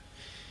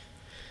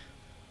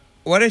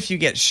 What if you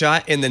get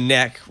shot in the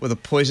neck with a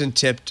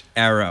poison-tipped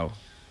arrow?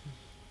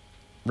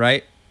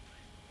 Right?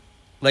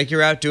 Like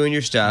you're out doing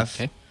your stuff.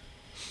 Okay.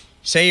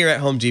 Say you're at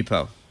Home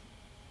Depot.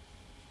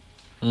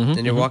 Mm-hmm,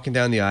 And you're walking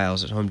down the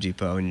aisles at Home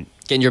Depot, and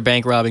getting your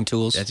bank robbing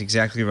tools. that's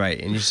exactly right.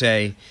 And you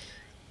say,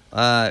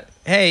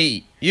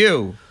 hey,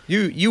 you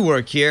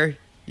work here.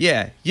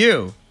 Yeah,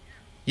 you.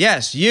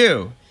 Yes,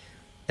 you.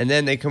 And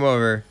then they come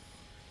over,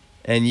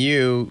 and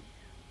you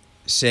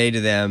say to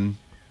them,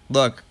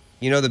 look,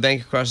 the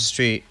bank across the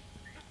street,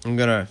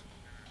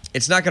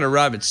 it's not going to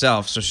rob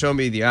itself, so show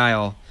me the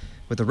aisle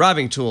with the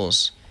robbing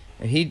tools.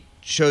 And he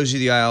shows you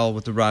the aisle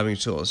with the robbing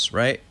tools,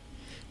 right?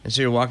 And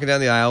so you're walking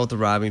down the aisle with the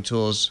robbing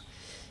tools,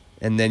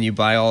 and then you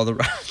buy all the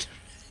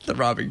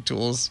robbing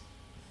tools.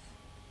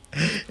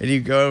 And you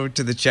go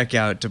to the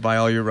checkout to buy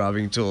all your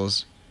robbing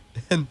tools.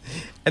 And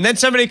then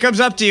somebody comes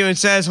up to you and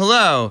says,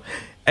 hello.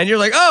 And you're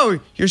like,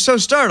 oh, you're so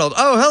startled.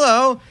 Oh,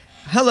 hello.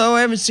 Hello,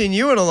 I haven't seen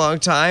you in a long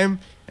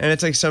time. And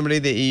it's like somebody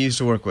that you used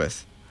to work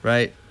with,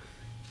 right?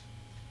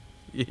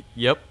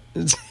 Yep.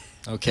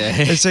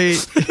 Okay. And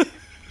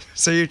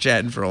so you're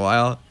chatting for a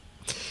while.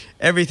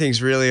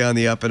 Everything's really on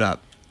the up and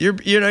up.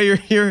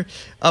 You're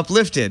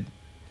uplifted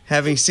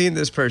having seen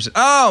this person.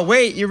 Oh,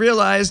 wait, you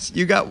realized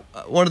you got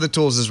one of the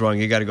tools is wrong.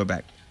 You got to go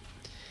back.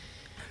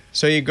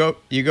 So you go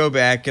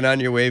back, and on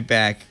your way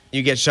back,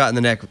 you get shot in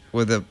the neck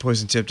with a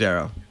poison-tipped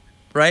arrow.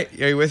 Right?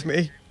 Are you with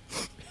me?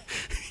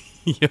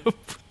 Yep.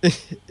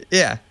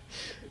 Yeah.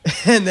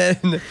 And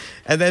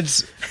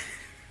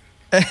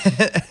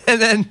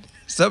then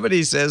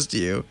somebody says to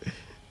you,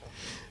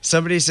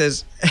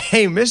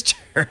 hey,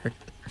 mister,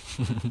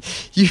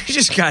 you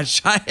just got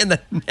shot in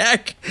the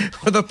neck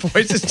with a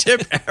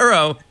poison-tipped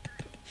arrow.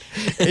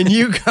 And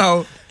you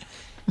go,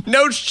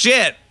 no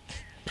shit.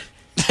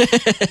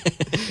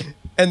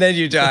 And then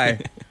you die.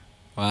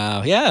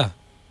 Wow. Yeah.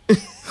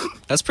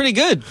 That's pretty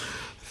good.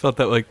 Felt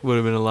that would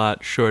have been a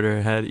lot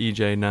shorter had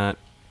EJ not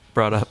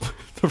brought up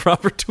the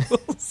proper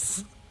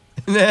tools.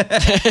 Well,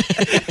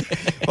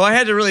 I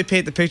had to really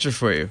paint the picture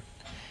for you.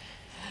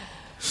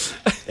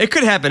 It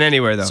could happen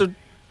anywhere, though. So,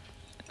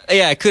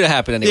 yeah, it could have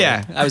happened anyway.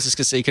 Yeah. I was just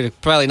going to say, you could have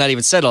probably not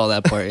even said all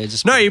that part. It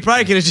just No, you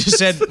probably could have just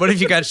said, what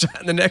if you got shot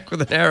in the neck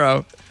with an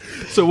arrow?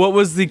 So what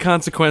was the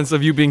consequence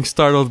of you being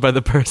startled by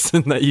the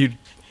person that you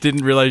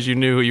didn't realize you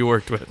knew who you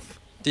worked with?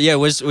 Yeah,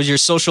 was your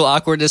social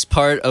awkwardness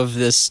part of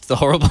the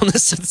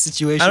horribleness of the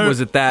situation?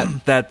 Was it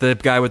that the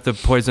guy with the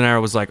poison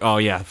arrow was like, oh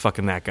yeah,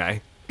 fucking that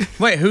guy?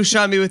 Wait, who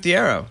shot me with the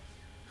arrow?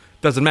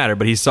 Doesn't matter,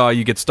 but he saw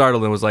you get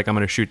startled and was like, I'm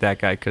going to shoot that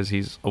guy because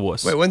he's a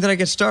wuss. Wait, when did I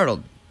get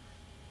startled?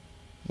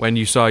 When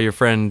you saw your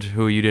friend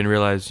who you didn't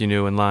realize you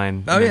knew in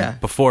line. Oh, and then yeah.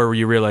 Before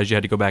you realized you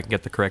had to go back and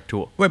get the correct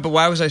tool. Wait, but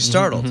why was I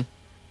startled?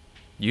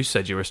 You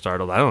said you were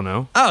startled. I don't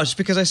know. Oh, it's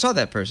because I saw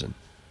that person.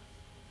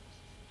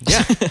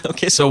 Yeah.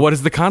 Okay, So what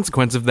is the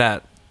consequence of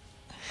that?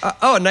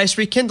 A nice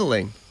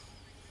rekindling.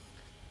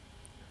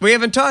 We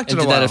haven't talked and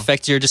in a did that while.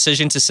 affect your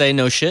decision to say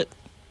no shit?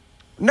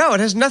 No, it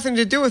has nothing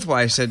to do with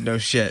why I said no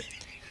shit.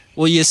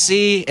 Well, you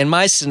see, in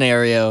my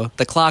scenario,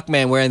 the clock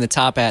man wearing the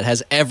top hat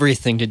has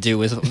everything to do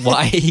with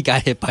why he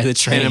got hit by the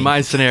train. And in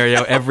my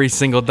scenario, every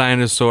single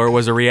dinosaur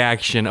was a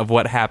reaction of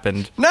what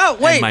happened. No,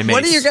 wait, my what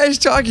are mace. you guys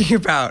talking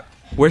about?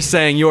 We're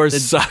saying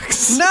yours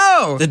sucks.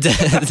 No!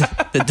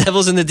 the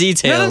devil's in the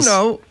details.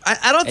 No.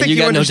 I don't And think you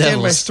you got no understand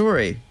my devils.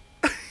 story.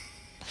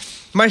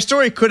 My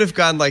story could have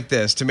gone like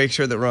this to make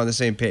sure that we're on the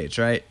same page,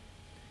 right?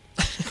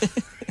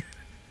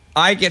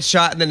 I get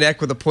shot in the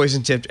neck with a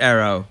poison-tipped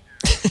arrow.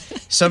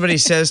 Somebody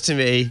says to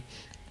me,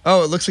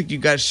 "Oh, it looks like you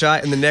got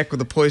shot in the neck with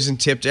a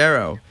poison-tipped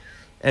arrow."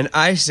 And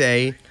I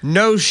say,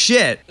 "No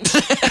shit."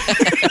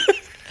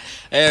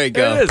 There we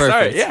go. There it is. Perfect. All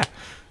right, yeah.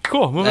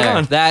 Cool, moving There.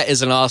 on. That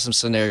is an awesome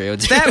scenario.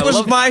 Dude. That I was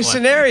love my that one.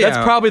 scenario.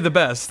 That's probably the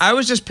best. I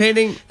was just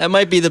painting. That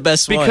might be the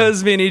best one.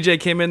 Because me and EJ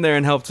came in there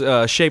and helped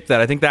shape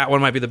that. I think that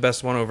one might be the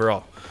best one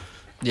overall.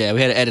 Yeah,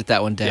 we had to edit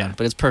that one down, Yeah.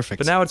 but it's perfect.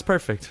 But now it's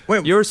perfect.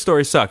 Wait. Your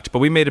story sucked, but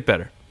we made it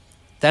better.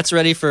 That's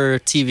ready for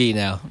TV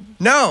now.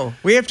 No,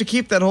 we have to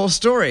keep that whole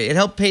story. It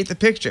helped paint the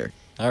picture.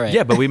 All right.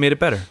 Yeah, but we made it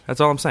better. That's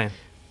all I'm saying.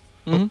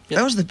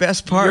 That was the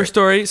best part. Your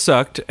story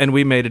sucked, and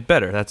we made it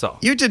better. That's all.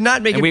 You did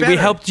not make And it we better.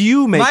 helped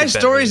you make My it better.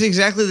 story's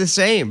exactly the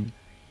same.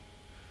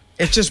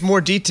 It's just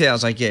more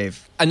details I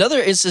gave.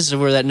 Another instance of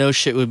where that no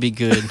shit would be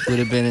good would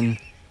have been in,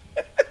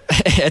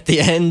 at the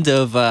end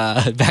of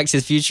Back to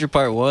the Future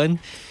Part 1,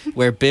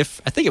 where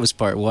Biff, I think it was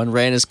Part 1,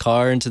 ran his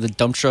car into the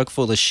dump truck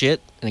full of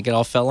shit and it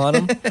all fell on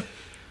him.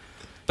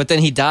 But then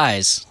he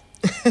dies.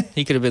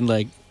 He could have been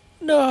like,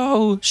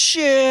 no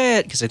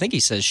shit, because I think he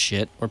says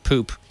shit or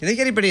poop. You think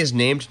anybody has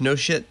named no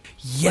shit?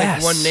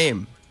 Yes. Like one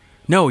name.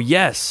 No,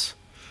 yes.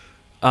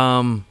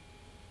 You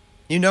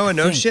know a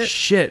no shit?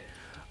 Shit.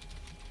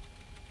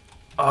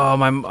 Oh,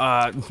 my...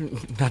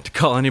 not to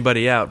call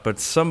anybody out, but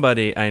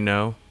somebody I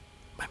know,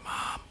 my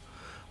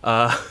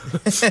mom,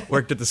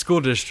 worked at the school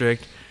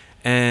district,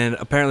 and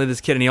apparently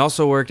this kid, and he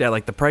also worked at,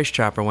 like, the Price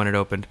Chopper when it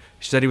opened.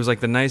 She said he was, like,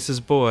 the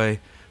nicest boy,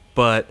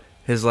 but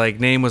his, like,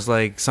 name was,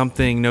 like,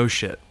 something no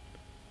shit.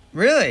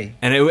 Really?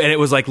 And it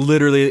was, like,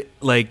 literally,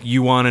 like,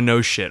 you want to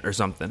know shit or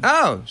something.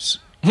 Oh. So,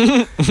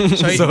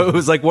 So it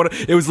was, like, what?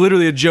 It was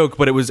literally a joke,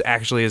 but it was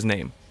actually his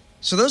name.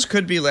 so those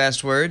could be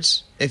last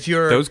words. If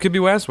you're Those could be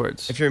last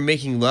words. if you're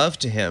making love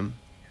to him.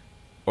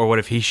 Or what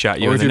if he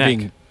shot you Or in if the you're neck?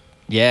 being,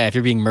 if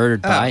you're being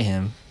murdered by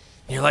him.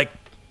 You're like,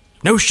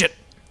 no shit.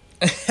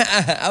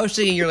 I was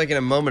thinking you're like in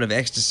a moment of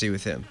ecstasy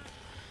with him.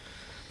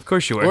 Of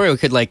course you were. Or it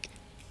could like,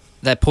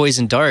 that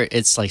poison dart,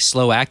 it's like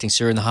slow acting.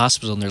 So you're in the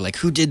hospital and they're like,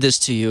 who did this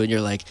to you? And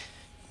you're like,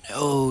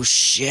 no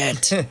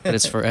shit. But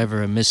it's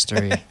forever a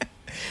mystery.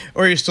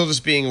 Or you're still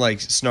just being like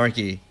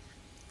snarky.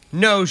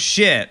 No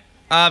shit.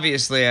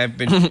 Obviously, I've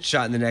been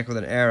shot in the neck with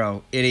an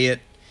arrow, idiot.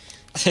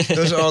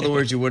 Those are all the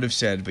words you would have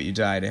said, but you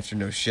died after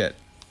no shit.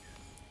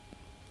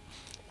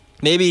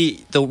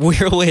 Maybe the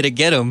real way to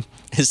get him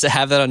is to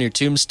have that on your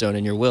tombstone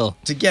in your will.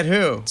 To get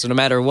who? So no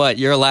matter what,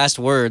 your last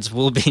words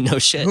will be no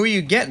shit. Who are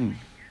you getting?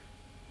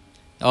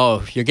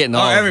 Oh, you're getting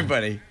all Oh, of them.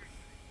 everybody.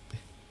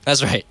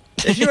 That's right.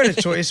 If you had a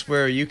choice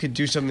where you could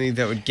do something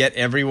that would get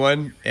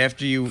everyone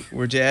after you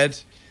were dead,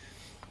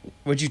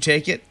 would you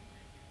take it?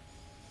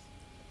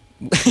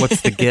 What's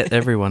the get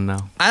everyone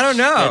now? I don't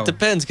know. It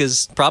depends,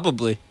 because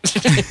probably.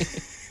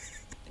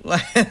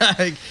 Like,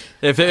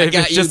 If got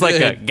it's you just like a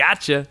good.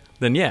 gotcha,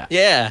 then yeah.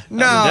 Yeah. no,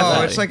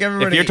 Definitely. it's like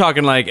everybody. If you're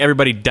talking like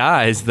everybody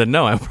dies, then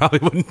no, I probably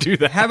wouldn't do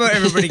that. How about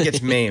everybody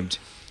gets maimed?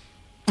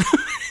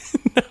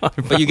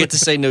 But you get to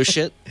say no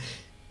shit?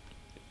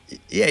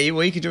 Yeah,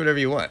 well, you can do whatever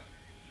you want.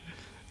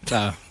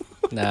 No.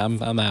 Nah,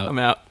 I'm out. I'm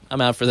out.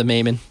 I'm out for the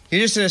maiming.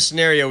 You're just in a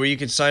scenario where you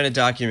could sign a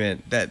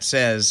document that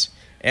says,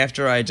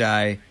 after I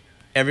die,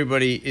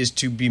 everybody is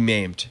to be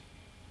maimed.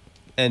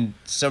 And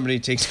somebody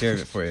takes care of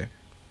it for you.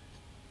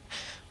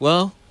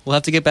 Well, we'll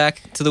have to get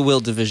back to the will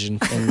division,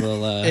 and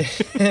we'll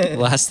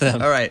ask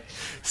them. All right.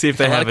 See if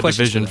they A lot have of a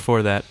questions division for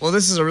for that. Well,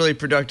 this is a really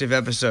productive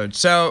episode.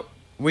 So,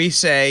 we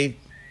say,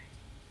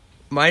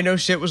 my no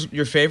shit was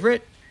your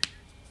favorite?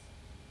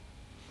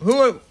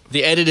 Who?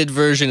 The edited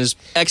version is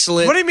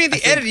excellent. What do you mean I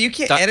the think edit? You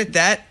can't Doc- edit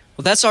that.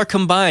 Well, that's our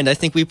combined. I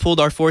think we pulled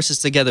our forces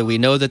together. We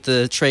know that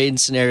the train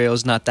scenario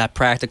is not that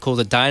practical.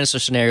 The dinosaur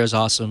scenario is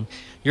awesome.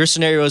 Your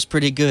scenario is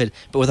pretty good.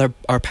 But with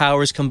our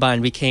powers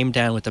combined, we came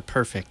down with the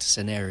perfect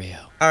scenario.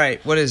 All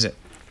right, what is it?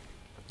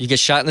 You get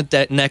shot in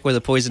the neck with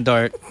a poison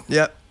dart.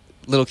 Yep.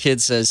 Little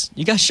kid says,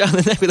 you got shot in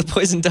the neck with a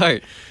poison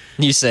dart.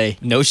 And you say,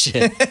 no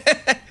shit.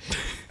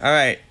 All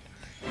right.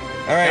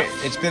 All right,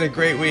 it's been a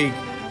great week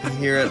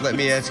here at Let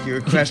Me Ask You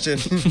a Question.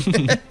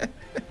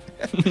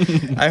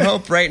 I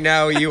hope right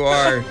now you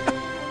are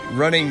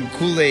running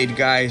Kool-Aid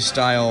guy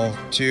style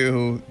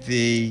to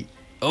the...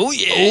 Oh,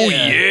 yeah. Oh,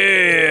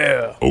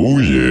 yeah. Oh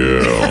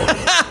yeah.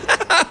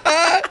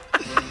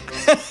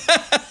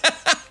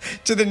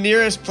 to the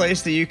nearest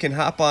place that you can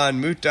hop on,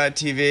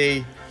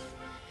 moot.tv,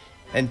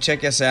 and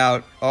check us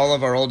out. All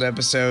of our old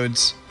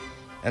episodes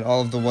and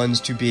all of the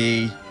ones to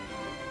be.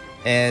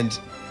 And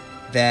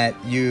that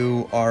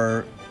you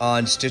are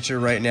on Stitcher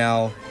right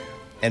now.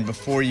 And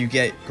before you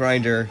get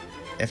Grindr,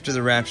 after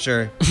the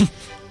rapture,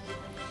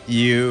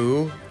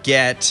 you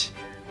get...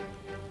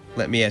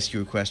 Let me ask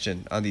you a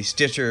question on the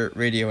Stitcher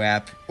radio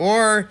app,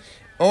 or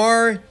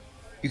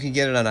you can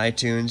get it on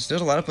iTunes. There's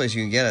a lot of places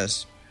you can get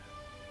us.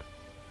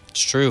 It's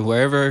true.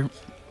 Wherever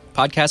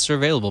podcasts are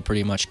available,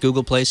 pretty much.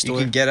 Google Play Store.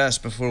 You can get us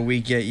before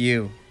we get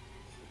you.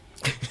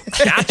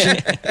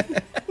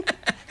 Gotcha.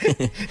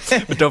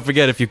 But don't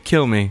forget, if you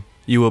kill me,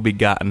 you will be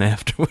gotten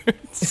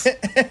afterwards.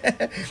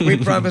 We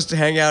promise to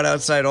hang out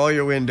outside all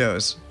your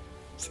windows.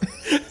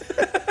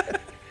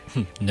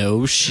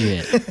 No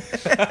shit.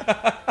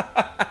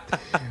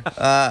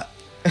 All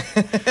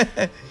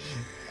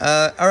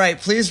right,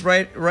 please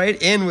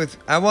write in with.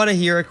 I want to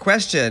hear a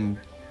question.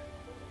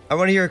 I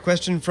want to hear a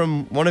question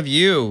from one of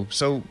you.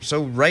 So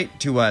write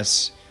to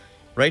us.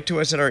 Write to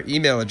us at our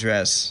email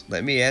address.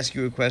 Let me ask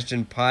you a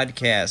question.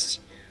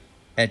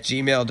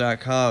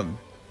 podcast@gmail.com.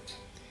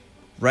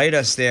 Write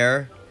us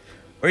there,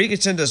 or you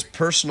can send us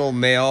personal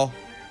mail.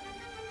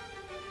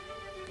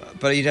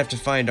 But you'd have to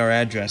find our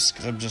address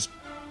because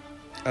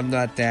I'm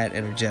not that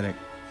energetic.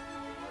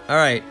 All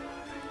right.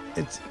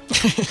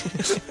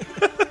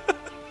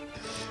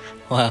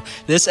 Wow.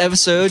 This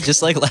episode,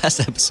 just like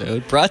last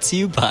episode, brought to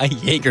you by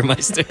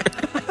Jägermeister.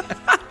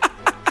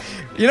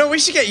 You know, we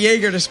should get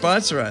Jaeger to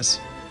sponsor us.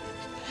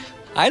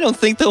 I don't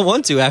think they'll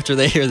want to after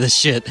they hear this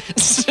shit.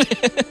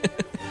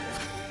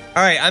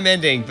 All right, I'm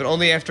ending, but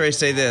only after I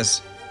say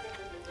this.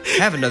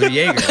 Have another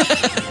Jaeger.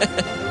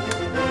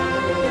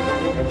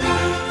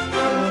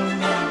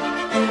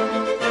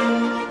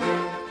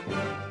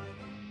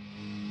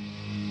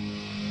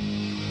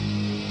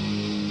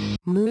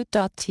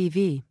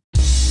 Mood.tv.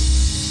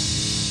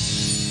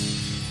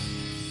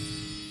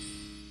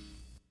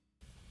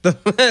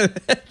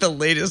 The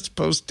latest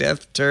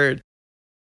post-death turd.